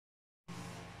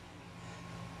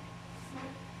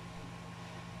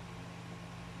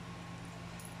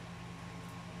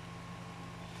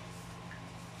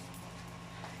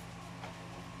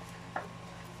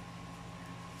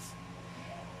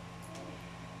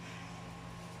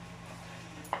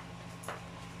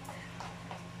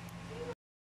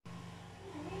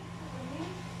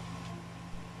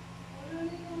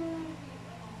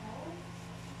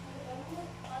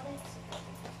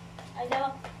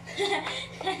daw.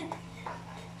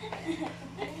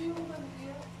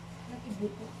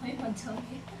 Nakibuto. Ay,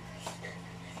 madami.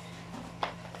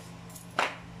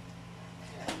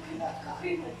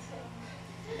 Ay, madami.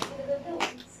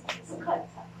 Sukat.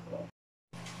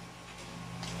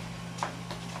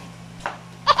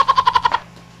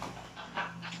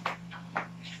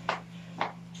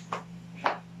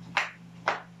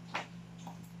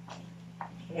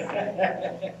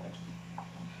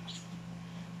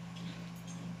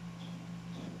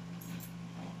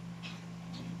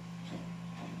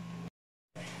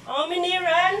 How many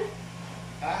run?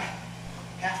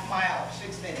 Half mile,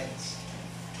 6 minutes.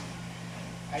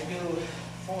 I do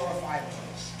 4 or 5 of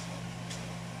those.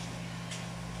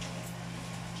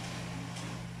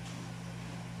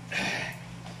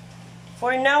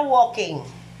 For now, walking.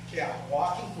 Yeah,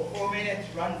 walking for 4 minutes,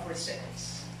 run for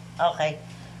 6. Okay.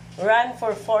 Run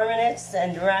for 4 minutes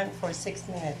and run for 6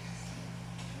 minutes.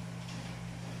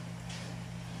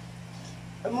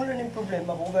 Ano mo lang yung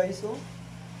problema ko, guys, oh?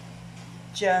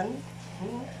 Diyan.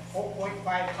 4.5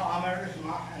 kilometers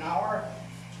an hour,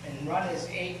 and run is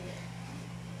 8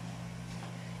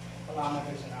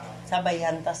 kilometers an hour.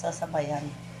 Sabayan, tas sasabayan.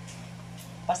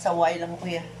 Pasaway lang,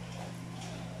 kuya.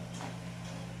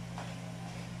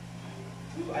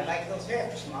 Ooh, I like those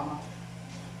hips, Mama.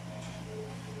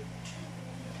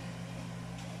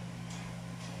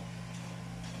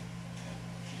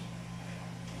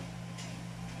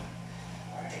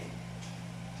 Alright.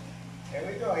 There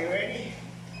we go. Are you ready?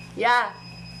 Yeah.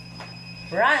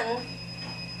 Run.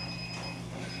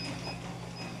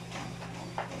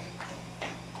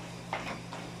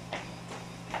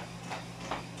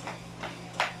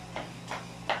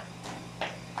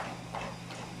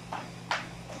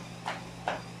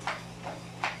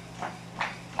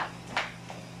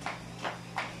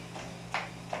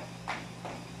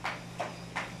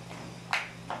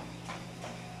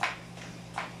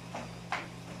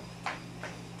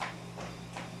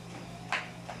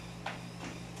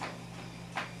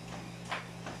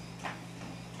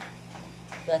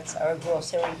 That's our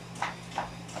grocery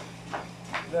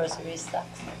stock.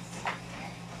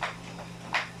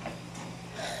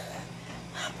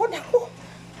 Hapon ako!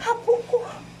 Hapon ko!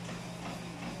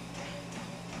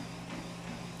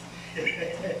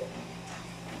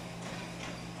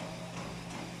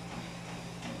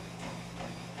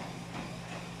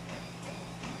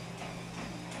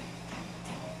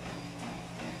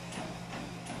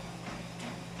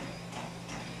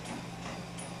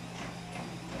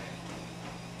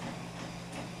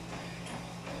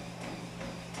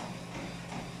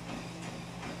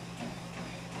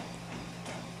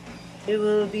 He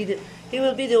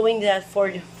will be doing that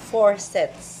for 4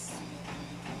 sets.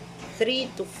 3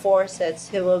 to 4 sets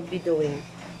he will be doing.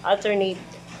 Alternate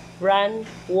run,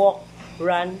 walk,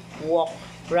 run, walk,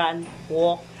 run,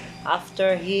 walk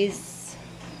after his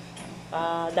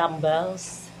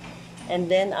dumbbells,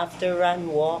 and then after run,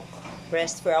 walk,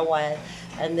 rest for a while,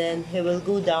 and then he will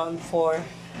go down for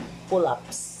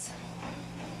pull-ups.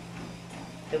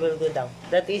 He will go down.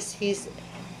 That is his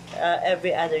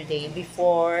every other day,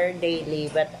 before daily,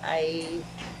 but I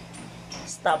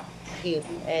stop him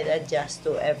and adjust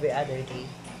to every other day.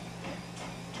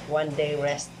 1 day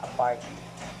rest apart.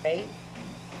 Okay?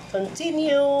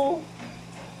 Continue.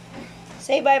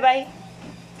 Say bye-bye.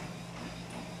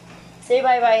 Say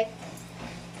bye-bye.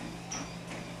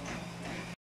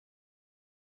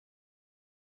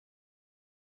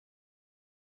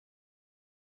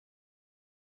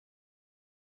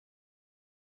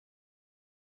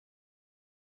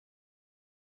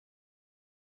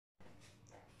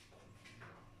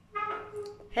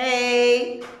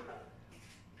 Hey,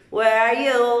 where are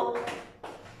you?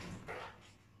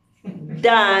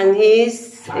 Done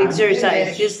his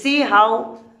exercise. You see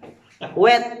how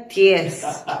wet he is.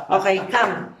 Okay,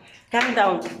 come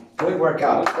down. Good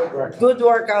workout. Good workout. Good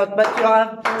workout, but you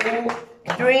have to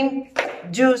drink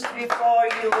juice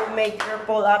before you make your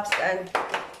pull-ups and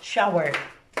shower.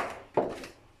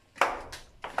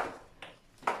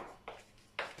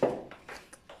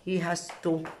 He has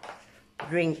to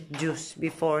drink juice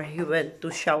before he went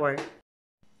to shower.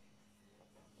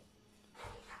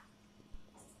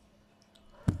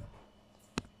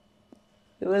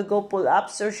 You will go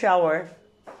pull-ups or shower?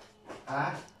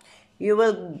 Huh? You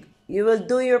will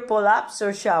do your pull-ups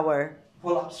or shower?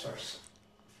 Pull-ups first.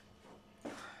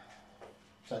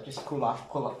 So just cool off,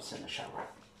 pull-ups in the shower.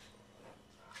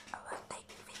 I will take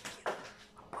video of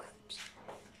pull-ups.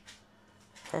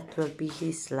 That will be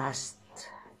his last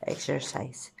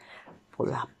exercise.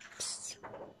 Pull-ups.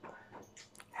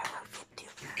 I will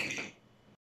video.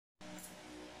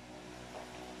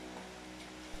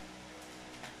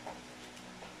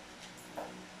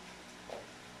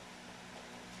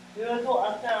 You will go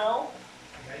up now?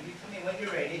 Ready to me when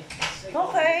you're ready.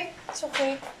 Okay, it's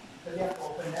okay. Because you have to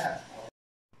open that.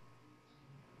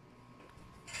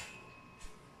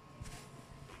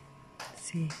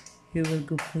 See, he will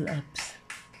go pull-ups.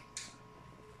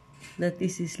 That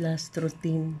is his last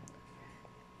routine.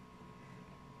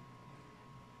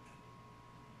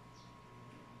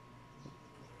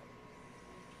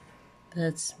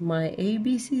 That's my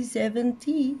ABC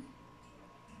 70.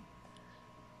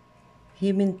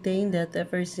 He maintained that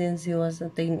ever since he was a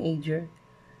teenager.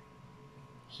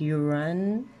 He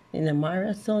ran in a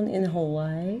marathon in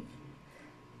Hawaii.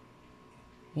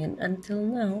 And until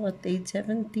now, at age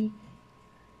 70.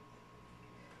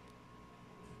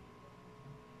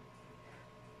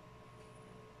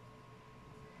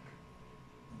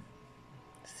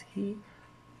 See?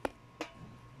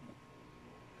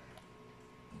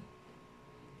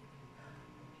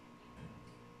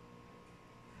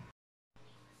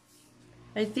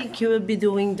 I think he will be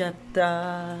doing that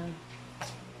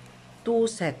 2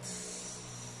 sets.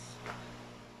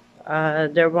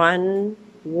 The run,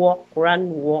 walk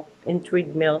in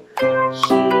treadmill.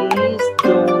 She's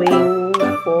doing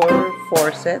for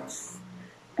 4 sets.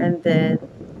 And then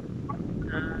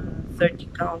 30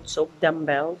 counts of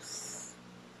dumbbells.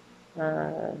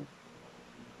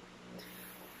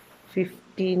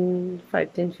 15,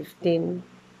 15, 15,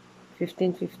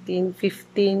 15, 15,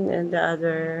 15, and the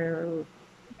other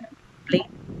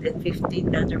plate, and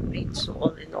 15 the other plate. So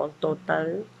all in all,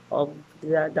 total of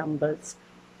the dumbbells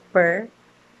per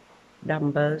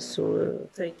dumbbell, so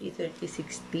 30, 30,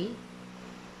 60,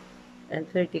 and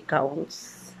 30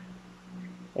 counts,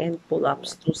 and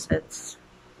pull-ups 2 sets.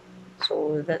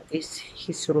 So that is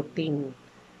his routine.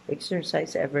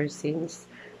 Exercise ever since.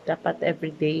 Dapat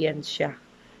everyday yan siya.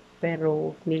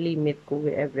 Pero nilimit ko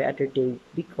every other day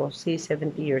because he's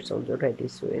 70 years old already.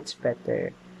 So it's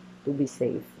better to be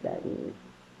safe than,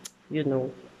 you know,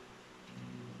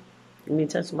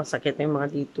 minsan sumasakit na yung mga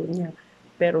dito niya.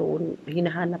 Pero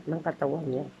hinahanap ng katawan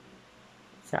niya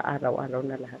sa araw-araw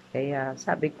na lahat. Kaya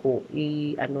sabi ko,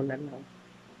 i-ano na lang,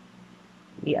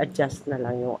 i-adjust na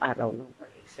lang yung araw ng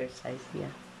exercise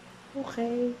niya.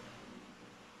 Okay.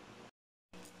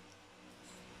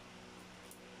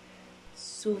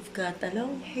 So, we've got a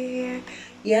long hair.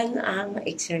 Yan ang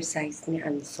exercise ni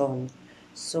Anson.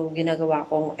 So, ginagawa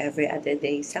kong every other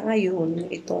day. Sa ngayon,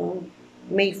 itong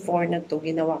May 4 na to,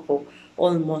 ginawa ko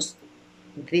almost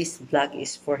this vlog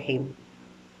is for him.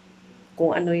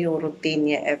 Kung ano yung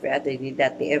routine niya every other day.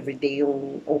 Dati everyday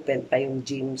yung open pa yung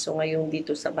gym. So, ngayon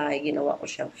dito sa bahay, ginawa ko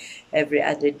siyang every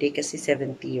other day kasi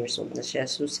 70 years old na siya.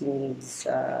 So, she needs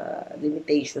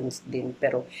limitations din.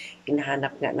 Pero,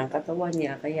 hinahanap nga ng katawan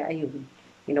niya. Kaya, ayun,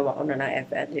 ginawa ko na ng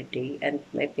every other day. And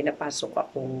may pinapasok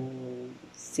akong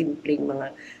simpleng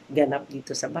mga ganap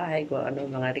dito sa bahay. Kung ano,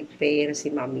 mga repair.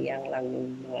 Si Mami Yang lang yung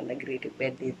mga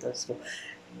nagre-repair dito. So,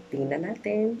 tingnan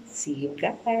natin. See you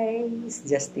guys.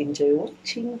 Just enjoy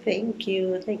watching. Thank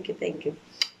you. Thank you. Thank you.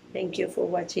 Thank you for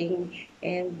watching.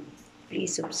 And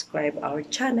please subscribe our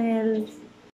channel.